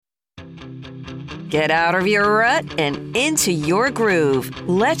Get out of your rut and into your groove.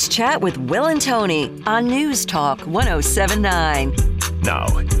 Let's chat with Will and Tony on News Talk 107.9. Now,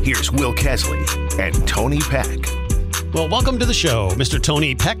 here's Will Kesley and Tony Peck. Well, welcome to the show, Mr.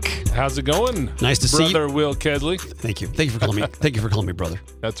 Tony Peck. How's it going? Nice to see you. Brother Will Kesley. Thank you. Thank you for calling me. Thank you for calling me brother.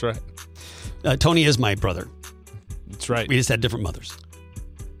 That's right. Tony is my brother. That's right. We just had different mothers.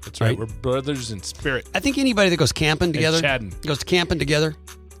 That's right. We're brothers in spirit. I think anybody that goes camping together, that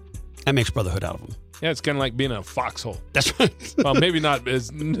makes brotherhood out of them. Yeah, it's kind of like being a foxhole. That's right. Well, maybe not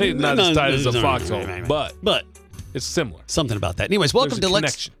as tight as a foxhole, but it's similar. Something about that. Anyways, welcome to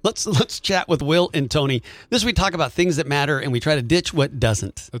Let's Chat with Will and Tony. This we talk about things that matter and we try to ditch what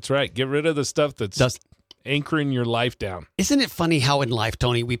doesn't. That's right. Get rid of the stuff that's anchoring your life down. Isn't it funny how in life,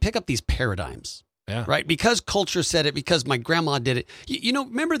 Tony, we pick up these paradigms? Yeah. Right? Because culture said it, because my grandma did it. You know,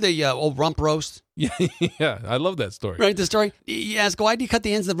 remember the old rump roast? Yeah, I love that story. Right, the story? You ask, why do you cut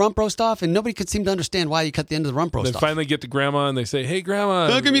the ends of the rump roast off? And nobody could seem to understand why you cut the end of the rump roast off. They finally get to grandma and they say, hey,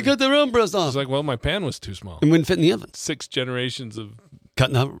 grandma. How come you cut the rump roast off? She's like, well, my pan was too small. And wouldn't fit in the oven. 6 generations of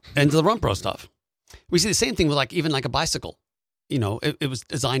cutting the ends of the rump roast off. We see the same thing with even a bicycle. You know, it was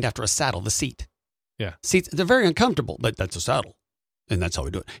designed after a saddle, the seat. Yeah. Seats, they're very uncomfortable, but that's a saddle. And that's how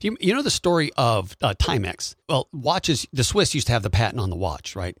we do it. You know the story of Timex? Well, watches, the Swiss used to have the patent on the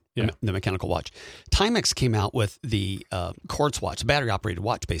watch, right? Yeah. The mechanical watch. Timex came out with the quartz watch, battery-operated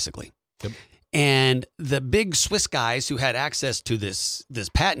watch, basically. Yep. And the big Swiss guys who had access to this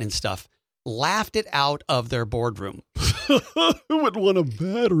patent and stuff laughed it out of their boardroom. Who would want a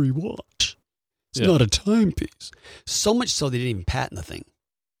battery watch? It's not a timepiece. So much so they didn't even patent the thing.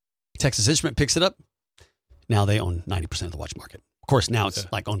 Texas Instrument picks it up. Now they own 90% of the watch market. Of course, now it's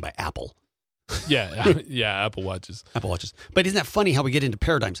owned by Apple. Yeah, Apple Watches. Apple Watches. But isn't that funny how we get into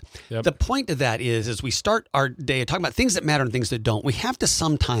paradigms? Yep. The point of that is, as we start our day talking about things that matter and things that don't, we have to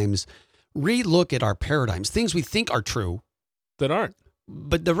sometimes relook at our paradigms, things we think are true. That aren't.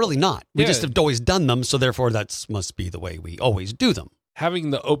 But they're really not. We just have always done them, so therefore that must be the way we always do them.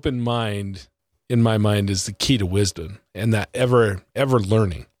 Having the open mind, in my mind, is the key to wisdom and that ever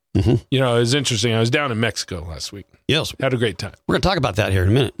learning. Mm-hmm. You know, it was interesting. I was down in Mexico last week. Yes. Had a great time. We're going to talk about that here in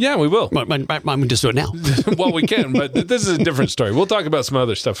a minute. Yeah, we will. Why don't we just do it now? Well, we can, but this is a different story. We'll talk about some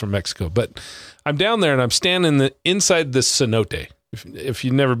other stuff from Mexico. But I'm down there and I'm standing inside this cenote. If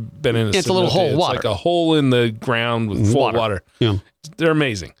you've never been in a cenote, it's a little hole of water. It's like a hole in the ground with full water. Yeah. They're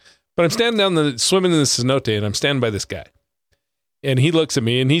amazing. But I'm standing down swimming in the cenote and I'm standing by this guy. And he looks at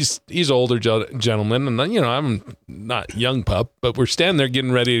me, and he's older gentleman, and you know I'm not young pup, but we're standing there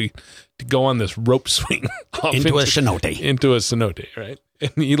getting ready to go on this rope swing into a cenote. Into a cenote, right?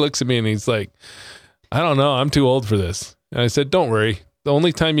 And he looks at me and he's like, "I don't know, I'm too old for this." And I said, "Don't worry. The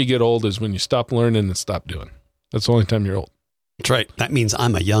only time you get old is when you stop learning and stop doing. That's the only time you're old." That's right. That means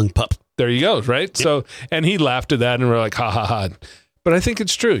I'm a young pup. There you go, right? Yep. So, and he laughed at that, and we're like, "Ha ha ha!" But I think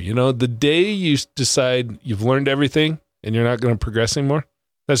it's true. You know, the day you decide you've learned everything and you're not going to progress anymore,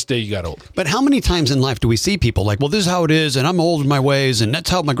 that's the day you got old. But how many times in life do we see people like, well, this is how it is, and I'm old in my ways, and that's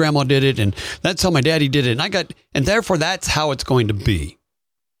how my grandma did it, and that's how my daddy did it, and therefore that's how it's going to be.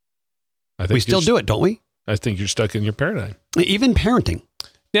 We still do it, don't we? I think you're stuck in your paradigm. Even parenting.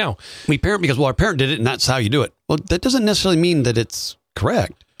 Now, we parent because, well, our parent did it, and that's how you do it. Well, that doesn't necessarily mean that it's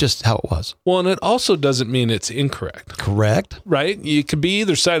correct, just how it was. Well, and it also doesn't mean it's incorrect. Correct. Right? You could be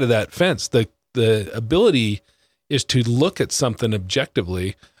either side of that fence. The ability is to look at something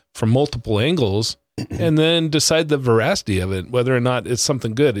objectively from multiple angles and then decide the veracity of it, whether or not it's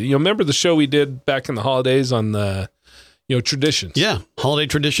something good. You remember the show we did back in the holidays on the, traditions? Yeah, holiday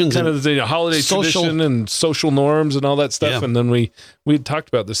traditions. Kind of the holiday tradition and social norms and all that stuff. Yeah. And then we talked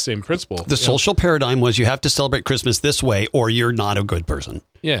about the same principle. The social paradigm was you have to celebrate Christmas this way or you're not a good person.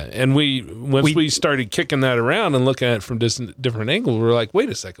 Yeah, and once we started kicking that around and looking at it from different angles, we were like, wait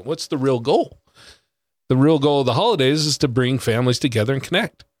a second, what's the real goal? The real goal of the holidays is to bring families together and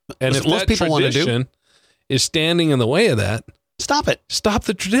connect. And if that tradition is standing in the way of that, stop it. Stop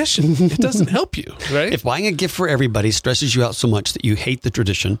the tradition. It doesn't help you, right? If buying a gift for everybody stresses you out so much that you hate the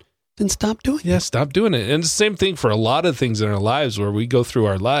tradition, then stop doing it. Yeah, stop doing it. And it's the same thing for a lot of things in our lives where we go through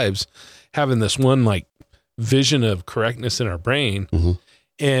our lives having this one vision of correctness in our brain. Mm-hmm.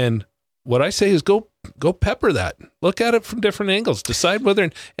 And what I say is go pepper that. Look at it from different angles. Decide whether,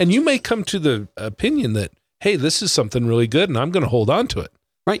 and you may come to the opinion that, hey, this is something really good and I'm going to hold on to it.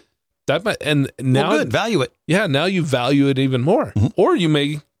 Right. And now value it. Yeah. Now you value it even more. Mm-hmm. Or you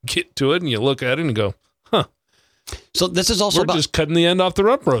may get to it and you look at it and go, huh. So this is also We're just cutting the end off the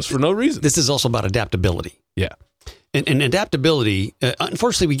rump roast for no reason. This is also about adaptability. Yeah. And adaptability,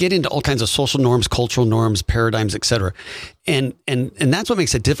 unfortunately, we get into all kinds of social norms, cultural norms, paradigms, et cetera. And that's what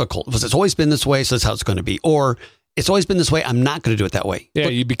makes it difficult, because it's always been this way, so that's how it's going to be. Or it's always been this way, I'm not going to do it that way. Yeah,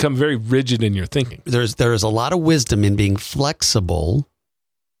 but you become very rigid in your thinking. There is a lot of wisdom in being flexible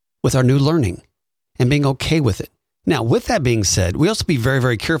with our new learning and being okay with it. Now, with that being said, we also be very,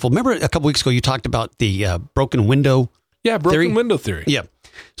 very careful. Remember a couple weeks ago, you talked about the broken window window theory. Yeah.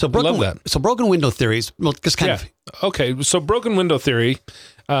 So I love that. So broken window theories, well, just kind of. Okay. So broken window theory,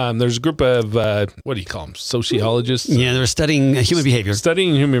 there's a group of, what do you call them? Sociologists? Yeah, they're studying human behavior.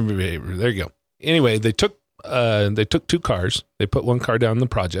 Studying human behavior. There you go. Anyway, they took two cars. They put one car down in the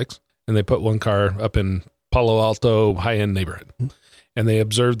projects, and they put one car up in Palo Alto high-end neighborhood. And they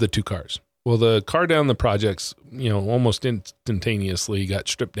observed the two cars. Well, the car down the projects, almost instantaneously got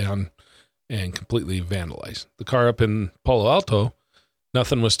stripped down and completely vandalized. The car up in Palo Alto,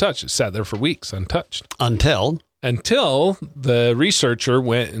 nothing was touched. It sat there for weeks untouched. Until the researcher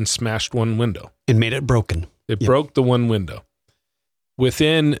went and smashed one window. And made it broken. It broke the one window.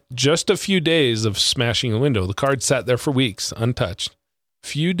 Within just a few days of smashing a window, the car had sat there for weeks untouched.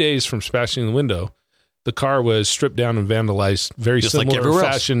 Few days from smashing the window, the car was stripped down and vandalized, very just similar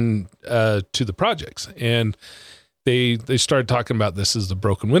fashion to the projects. And they started talking about this as the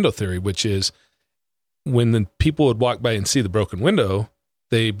broken window theory, which is when the people would walk by and see the broken window,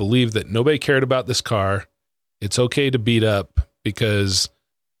 they believed that nobody cared about this car. It's okay to beat up because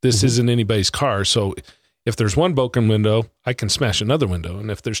this isn't anybody's car. So if there's one broken window, I can smash another window. And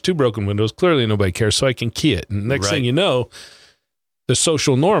if there's two broken windows, clearly nobody cares, so I can key it. And next thing you know, the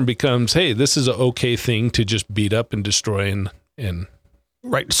social norm becomes, hey, this is an okay thing to just beat up and destroy and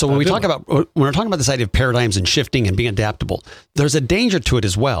right. So when we're talking about this idea of paradigms and shifting and being adaptable, there's a danger to it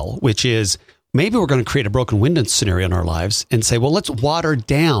as well, which is maybe we're going to create a broken window scenario in our lives and say, well, let's water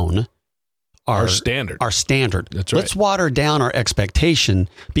down our standard. That's right. Let's water down our expectation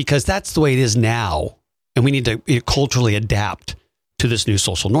because that's the way it is now. And we need to culturally adapt to this new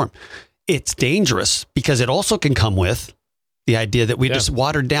social norm. It's dangerous because it also can come with the idea that we just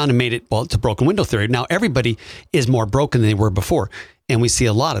watered down and made it, well, it's a broken window theory. Now everybody is more broken than they were before. And we see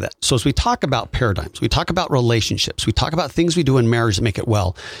a lot of that. So as we talk about paradigms, we talk about relationships, we talk about things we do in marriage to make it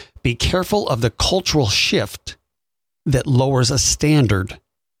well, be careful of the cultural shift that lowers a standard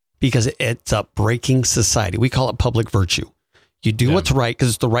because it's a breaking society. We call it public virtue. You do what's right because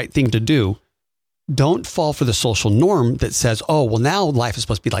it's the right thing to do. Don't fall for the social norm that says, oh, well, now life is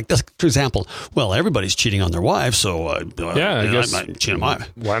supposed to be like this. For example, well, everybody's cheating on their wives, so I guess I'm not cheating on my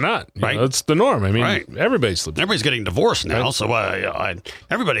wife. Why not? Right? It's the norm. I mean, everybody's getting divorced now, so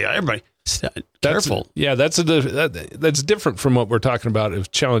everybody. Careful. That's different from what we're talking about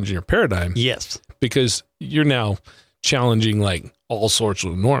of challenging your paradigm. Yes. Because you're now challenging like all sorts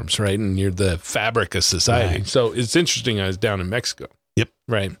of norms, right? And you're the fabric of society. Right. So it's interesting. I was down in Mexico. Yep.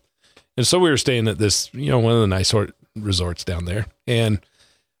 Right. And so we were staying at this, one of the nice resorts down there. And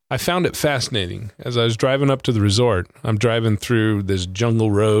I found it fascinating. As I was driving up to the resort, I'm driving through this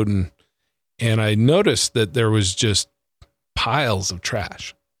jungle road and I noticed that there was just piles of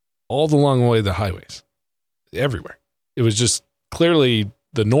trash all along the way of the highways, everywhere. It was just clearly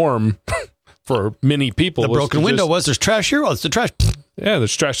the norm for many people. The broken window was there's trash here. Oh, it's the trash. Yeah,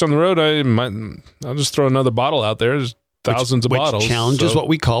 there's trash on the road. I'll just throw another bottle out there. There's thousands of bottles. Which challenges what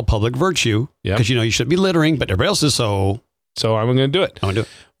we call public virtue. Because, you shouldn't be littering, but everybody else is so I'm going to do it. I'm going to do it.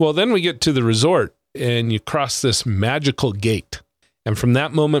 Well, then we get to the resort and you cross this magical gate. And from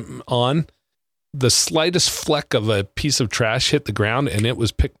that moment on, the slightest fleck of a piece of trash hit the ground and it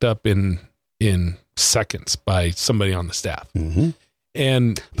was picked up in seconds by somebody on the staff.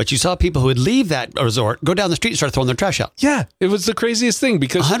 Mm-hmm. But you saw people who would leave that resort, go down the street and start throwing their trash out. Yeah, it was the craziest thing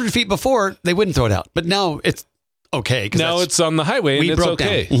because 100 feet before, they wouldn't throw it out. But now it's okay. Now it's on the highway and it's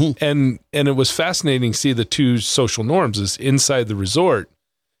okay. Mm-hmm. And it was fascinating to see the two social norms is inside the resort.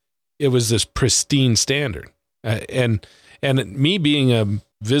 It was this pristine standard. And me being a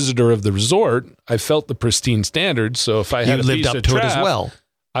visitor of the resort, I felt the pristine standard. So if I had a piece of trash, as well,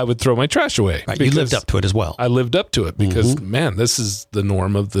 I would throw my trash away. Right, you lived up to it as well. I lived up to it because, man, this is the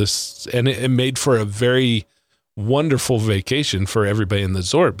norm of this. And it made for a very wonderful vacation for everybody in the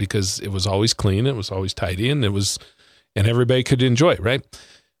resort because it was always clean, it was always tidy, and everybody could enjoy it, right?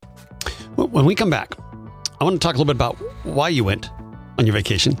 Well, when we come back, I want to talk a little bit about why you went on your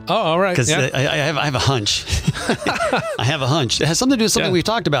vacation. Oh, all right. Because I have a hunch. I have a hunch. It has something to do with something we've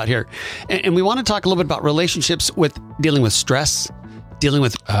talked about here. And we want to talk a little bit about relationships with dealing with stress, dealing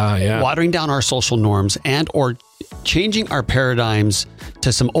with watering down our social norms and or changing our paradigms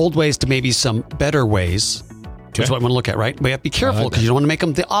to some old ways to maybe some better ways. That's what I want to look at, right? We have to be careful because you don't want to make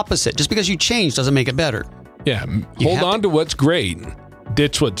them the opposite. Just because you change doesn't make it better. Yeah. Hold on to what's great.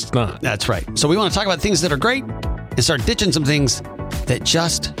 Ditch what's not. That's right. So we want to talk about things that are great and start ditching some things that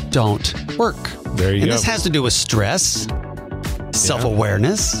just don't work. There you go. And this has to do with stress,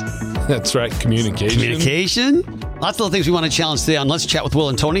 self-awareness. That's right. Communication. Lots of little things we want to challenge today on Let's Chat with Will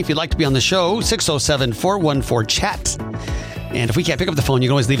and Tony. If you'd like to be on the show, 607-414-CHAT. And if we can't pick up the phone, you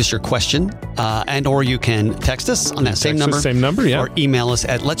can always leave us your question and or you can text us on that same number. Yeah. Or email us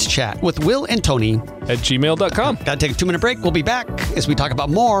at Let's Chat with Will and Tony at gmail.com. Got to take a 2-minute break. We'll be back as we talk about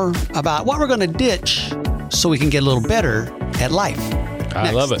more about what we're going to ditch so we can get a little better at life.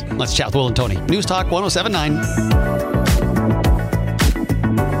 I love it. Let's Chat with Will and Tony. News Talk 107.9.